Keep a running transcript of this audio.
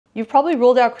You've probably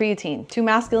ruled out creatine, too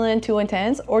masculine, too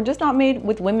intense, or just not made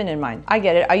with women in mind. I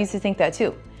get it, I used to think that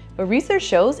too. But research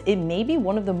shows it may be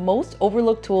one of the most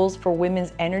overlooked tools for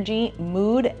women's energy,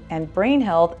 mood, and brain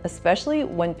health, especially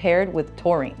when paired with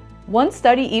taurine. One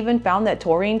study even found that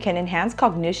taurine can enhance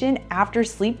cognition after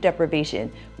sleep deprivation,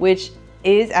 which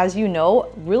is, as you know,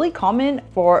 really common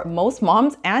for most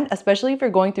moms and especially if you're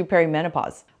going through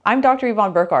perimenopause. I'm Dr.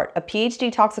 Yvonne Burkart, a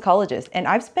PhD toxicologist, and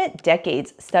I've spent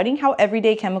decades studying how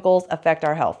everyday chemicals affect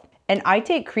our health. And I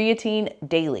take creatine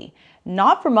daily,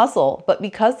 not for muscle, but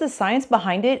because the science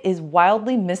behind it is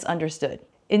wildly misunderstood.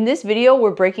 In this video,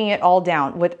 we're breaking it all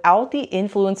down without the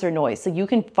influencer noise, so you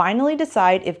can finally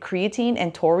decide if creatine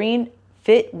and taurine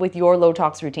fit with your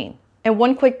low-tox routine. And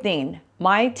one quick thing,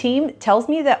 my team tells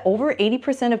me that over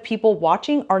 80% of people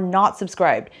watching are not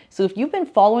subscribed. So if you've been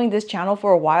following this channel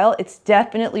for a while, it's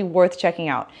definitely worth checking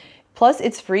out. Plus,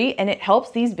 it's free and it helps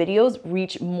these videos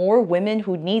reach more women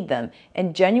who need them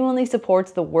and genuinely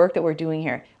supports the work that we're doing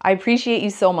here. I appreciate you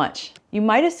so much. You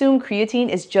might assume creatine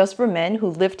is just for men who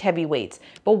lift heavy weights,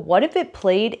 but what if it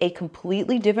played a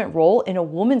completely different role in a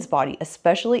woman's body,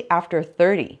 especially after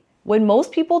 30? When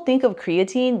most people think of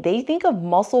creatine, they think of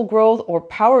muscle growth or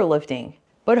powerlifting,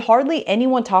 but hardly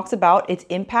anyone talks about its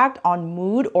impact on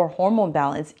mood or hormone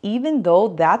balance, even though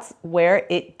that's where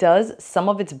it does some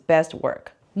of its best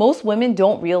work. Most women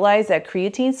don't realize that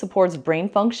creatine supports brain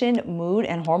function, mood,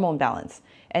 and hormone balance.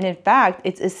 And in fact,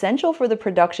 it's essential for the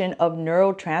production of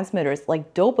neurotransmitters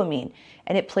like dopamine,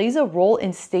 and it plays a role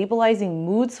in stabilizing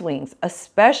mood swings,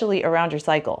 especially around your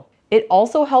cycle. It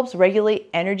also helps regulate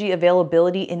energy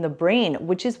availability in the brain,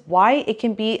 which is why it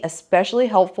can be especially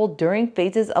helpful during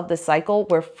phases of the cycle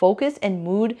where focus and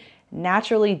mood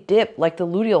naturally dip, like the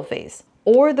luteal phase,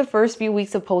 or the first few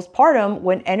weeks of postpartum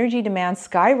when energy demands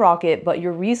skyrocket but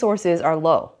your resources are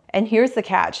low. And here's the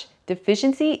catch,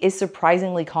 deficiency is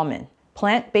surprisingly common.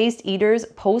 Plant-based eaters,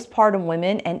 postpartum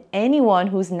women, and anyone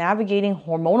who's navigating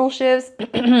hormonal shifts,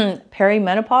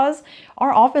 perimenopause,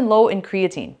 are often low in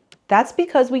creatine. That's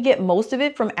because we get most of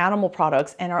it from animal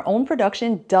products and our own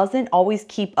production doesn't always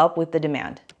keep up with the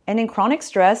demand. And in chronic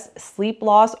stress, sleep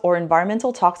loss, or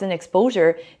environmental toxin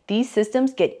exposure, these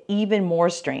systems get even more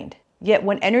strained. Yet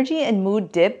when energy and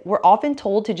mood dip, we're often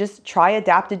told to just try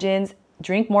adaptogens,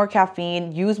 drink more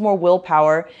caffeine, use more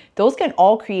willpower. Those can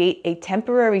all create a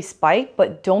temporary spike,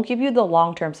 but don't give you the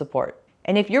long-term support.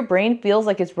 And if your brain feels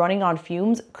like it's running on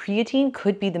fumes, creatine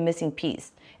could be the missing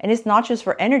piece. And it's not just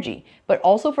for energy, but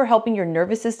also for helping your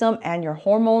nervous system and your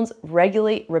hormones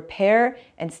regulate, repair,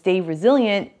 and stay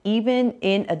resilient even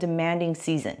in a demanding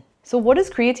season. So what does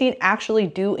creatine actually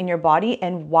do in your body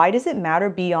and why does it matter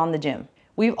beyond the gym?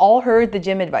 We've all heard the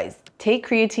gym advice, take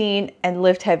creatine and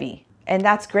lift heavy. And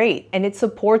that's great, and it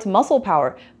supports muscle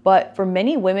power. But for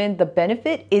many women, the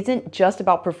benefit isn't just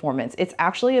about performance, it's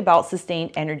actually about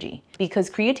sustained energy. Because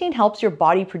creatine helps your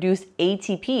body produce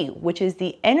ATP, which is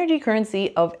the energy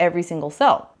currency of every single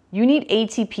cell. You need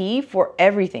ATP for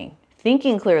everything.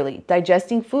 Thinking clearly,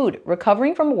 digesting food,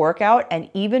 recovering from a workout, and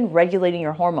even regulating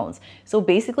your hormones. So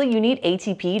basically, you need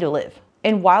ATP to live.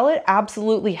 And while it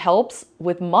absolutely helps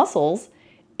with muscles,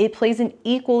 it plays an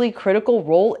equally critical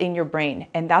role in your brain.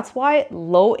 And that's why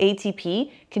low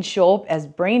ATP can show up as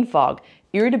brain fog,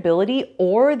 irritability,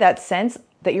 or that sense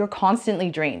that you're constantly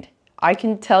drained. I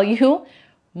can tell you,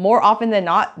 more often than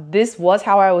not, this was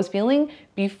how I was feeling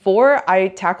before I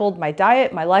tackled my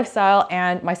diet, my lifestyle,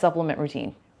 and my supplement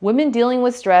routine. Women dealing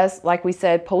with stress, like we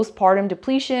said, postpartum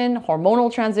depletion,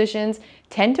 hormonal transitions,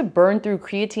 tend to burn through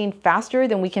creatine faster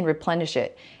than we can replenish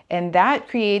it. And that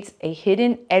creates a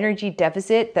hidden energy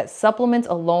deficit that supplements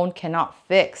alone cannot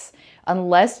fix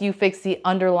unless you fix the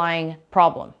underlying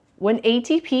problem. When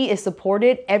ATP is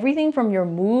supported, everything from your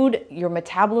mood, your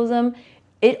metabolism,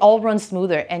 it all runs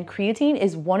smoother, and creatine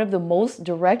is one of the most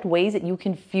direct ways that you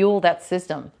can fuel that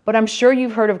system. But I'm sure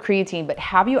you've heard of creatine, but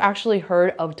have you actually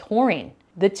heard of taurine?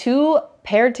 The two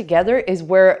paired together is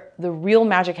where the real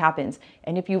magic happens.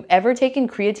 And if you've ever taken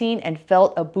creatine and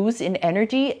felt a boost in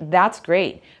energy, that's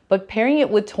great. But pairing it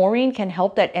with taurine can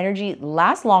help that energy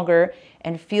last longer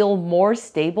and feel more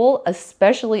stable,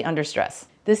 especially under stress.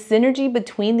 The synergy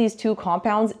between these two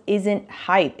compounds isn't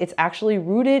hype. It's actually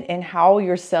rooted in how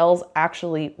your cells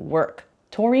actually work.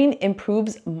 Taurine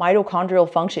improves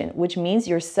mitochondrial function, which means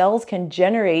your cells can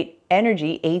generate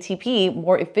energy, ATP,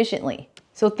 more efficiently.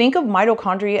 So think of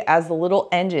mitochondria as the little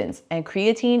engines, and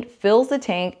creatine fills the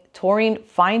tank, taurine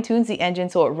fine-tunes the engine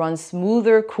so it runs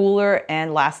smoother, cooler,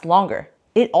 and lasts longer.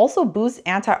 It also boosts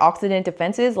antioxidant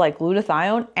defenses like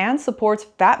glutathione and supports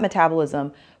fat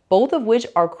metabolism, both of which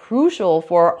are crucial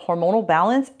for hormonal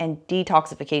balance and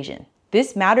detoxification.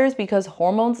 This matters because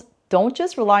hormones don't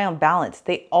just rely on balance,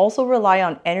 they also rely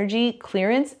on energy,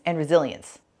 clearance, and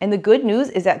resilience. And the good news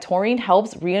is that taurine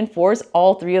helps reinforce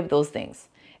all three of those things.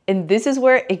 And this is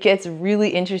where it gets really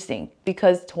interesting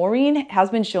because taurine has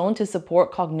been shown to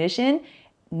support cognition,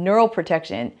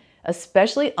 neuroprotection,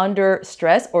 especially under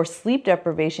stress or sleep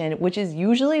deprivation, which is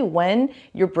usually when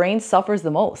your brain suffers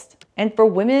the most. And for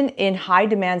women in high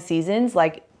demand seasons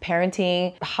like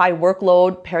parenting, high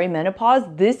workload,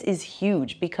 perimenopause, this is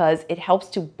huge because it helps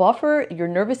to buffer your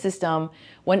nervous system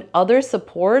when other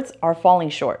supports are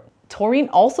falling short. Taurine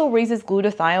also raises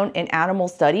glutathione in animal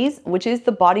studies, which is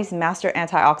the body's master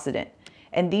antioxidant.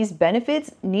 And these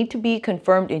benefits need to be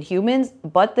confirmed in humans,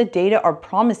 but the data are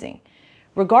promising.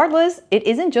 Regardless, it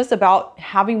isn't just about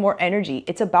having more energy,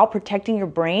 it's about protecting your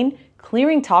brain,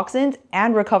 clearing toxins,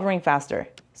 and recovering faster.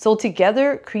 So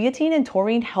together, creatine and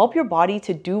taurine help your body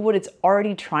to do what it's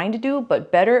already trying to do,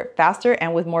 but better, faster,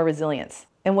 and with more resilience.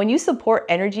 And when you support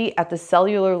energy at the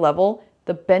cellular level,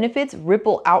 the benefits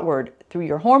ripple outward through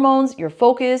your hormones, your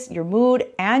focus, your mood,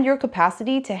 and your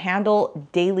capacity to handle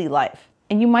daily life.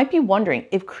 And you might be wondering,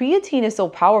 if creatine is so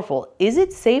powerful, is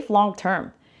it safe long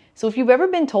term? So if you've ever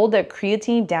been told that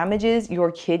creatine damages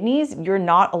your kidneys, you're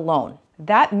not alone.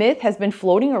 That myth has been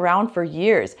floating around for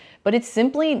years, but it's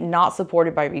simply not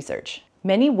supported by research.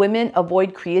 Many women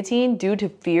avoid creatine due to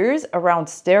fears around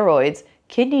steroids,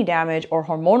 kidney damage, or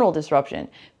hormonal disruption.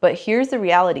 But here's the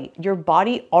reality, your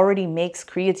body already makes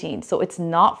creatine, so it's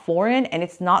not foreign and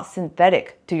it's not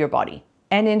synthetic to your body.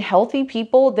 And in healthy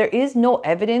people, there is no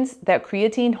evidence that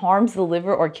creatine harms the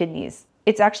liver or kidneys.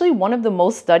 It's actually one of the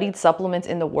most studied supplements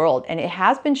in the world, and it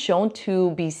has been shown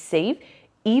to be safe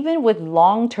even with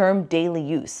long-term daily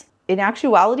use. In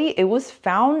actuality, it was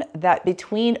found that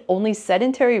between only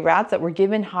sedentary rats that were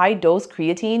given high-dose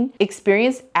creatine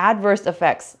experienced adverse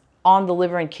effects on the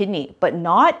liver and kidney, but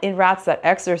not in rats that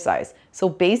exercise. So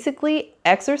basically,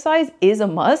 exercise is a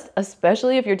must,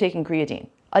 especially if you're taking creatine.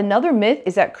 Another myth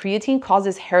is that creatine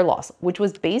causes hair loss, which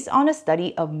was based on a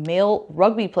study of male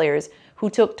rugby players who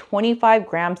took 25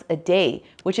 grams a day,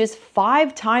 which is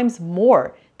 5 times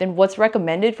more than what's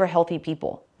recommended for healthy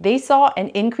people. They saw an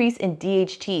increase in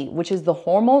DHT, which is the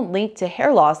hormone linked to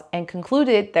hair loss, and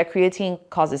concluded that creatine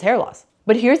causes hair loss.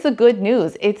 But here's the good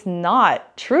news, it's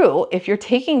not true if you're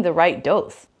taking the right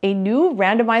dose. A new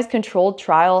randomized controlled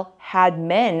trial had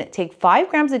men take 5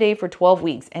 grams a day for 12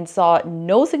 weeks and saw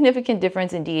no significant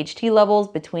difference in DHT levels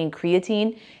between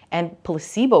creatine and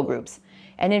placebo groups.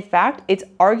 And in fact, it's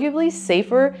arguably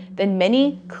safer than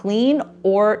many clean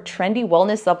or trendy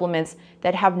wellness supplements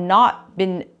that have not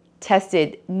been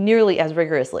tested nearly as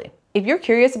rigorously. If you're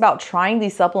curious about trying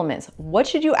these supplements, what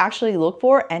should you actually look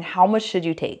for and how much should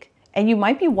you take? And you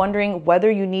might be wondering whether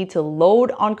you need to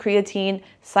load on creatine,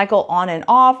 cycle on and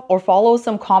off, or follow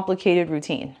some complicated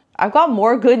routine. I've got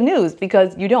more good news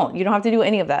because you don't have to do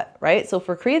any of that, right? So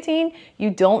for creatine, you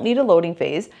don't need a loading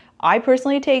phase. I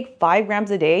personally take 5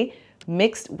 grams a day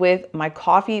mixed with my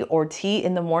coffee or tea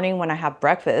in the morning when I have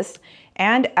breakfast.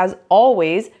 And as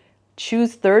always,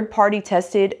 choose third-party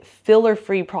tested,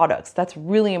 filler-free products. That's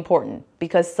really important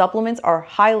because supplements are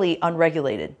highly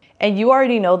unregulated. And you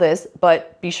already know this,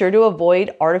 but be sure to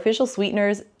avoid artificial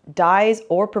sweeteners, dyes,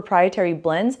 or proprietary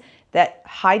blends that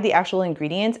hide the actual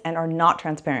ingredients and are not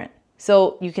transparent.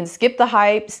 So you can skip the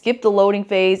hype, skip the loading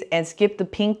phase, and skip the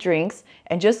pink drinks,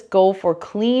 and just go for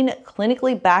clean,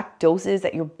 clinically backed doses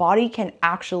that your body can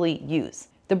actually use.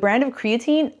 The brand of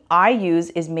creatine I use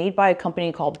is made by a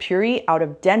company called Puri out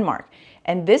of Denmark.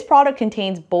 And this product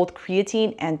contains both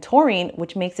creatine and taurine,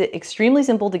 which makes it extremely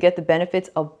simple to get the benefits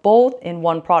of both in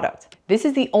one product. This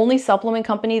is the only supplement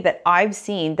company that I've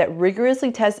seen that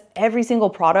rigorously tests every single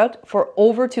product for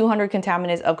over 200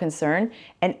 contaminants of concern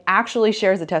and actually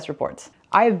shares the test reports.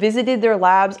 I have visited their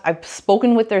labs, I've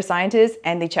spoken with their scientists,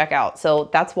 and they check out. So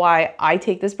that's why I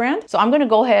take this brand. So I'm gonna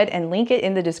go ahead and link it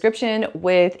in the description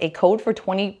with a code for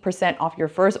 20% off your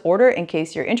first order in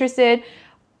case you're interested.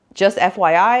 Just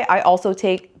FYI, I also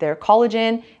take their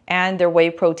collagen and their whey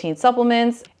protein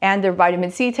supplements and their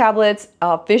vitamin C tablets,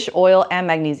 fish oil, and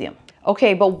magnesium.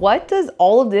 Okay, but what does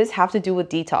all of this have to do with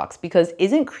detox? Because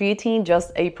isn't creatine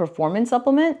just a performance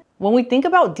supplement? When we think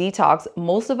about detox,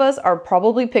 most of us are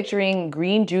probably picturing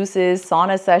green juices,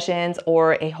 sauna sessions,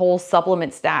 or a whole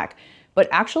supplement stack. But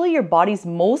actually your body's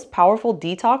most powerful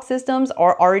detox systems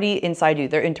are already inside you,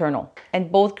 they're internal. And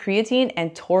both creatine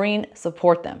and taurine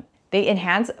support them. They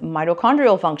enhance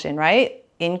mitochondrial function, right?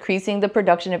 Increasing the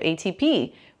production of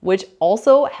ATP, which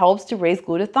also helps to raise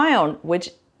glutathione,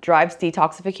 which drives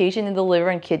detoxification in the liver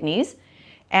and kidneys,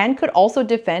 and could also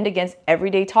defend against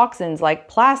everyday toxins like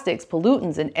plastics,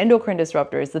 pollutants, and endocrine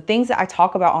disruptors, the things that I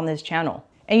talk about on this channel.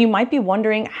 And you might be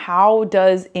wondering, how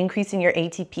does increasing your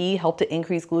ATP help to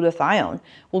increase glutathione?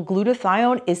 Well,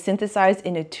 glutathione is synthesized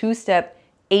in a two-step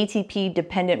ATP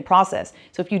dependent process.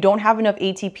 So if you don't have enough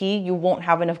ATP, you won't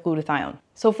have enough glutathione.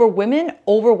 So for women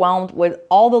overwhelmed with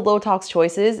all the low tox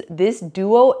choices, this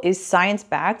duo is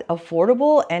science-backed,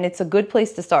 affordable, and it's a good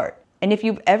place to start. And if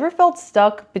you've ever felt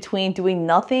stuck between doing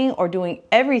nothing or doing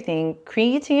everything,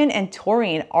 creatine and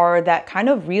taurine are that kind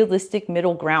of realistic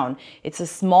middle ground. It's a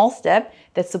small step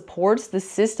that supports the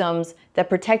systems that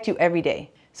protect you every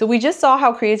day. So we just saw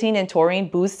how creatine and taurine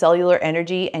boost cellular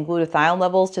energy and glutathione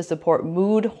levels to support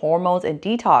mood, hormones, and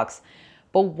detox.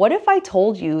 But what if I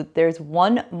told you there's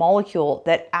one molecule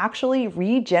that actually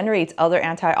regenerates other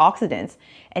antioxidants,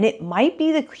 and it might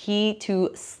be the key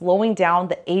to slowing down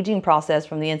the aging process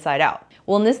from the inside out?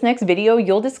 Well, in this next video,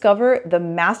 you'll discover the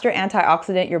master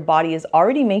antioxidant your body is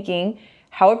already making,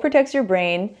 how it protects your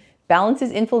brain,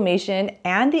 balances inflammation,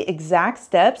 and the exact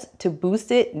steps to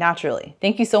boost it naturally.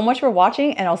 Thank you so much for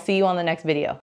watching, and I'll see you on the next video.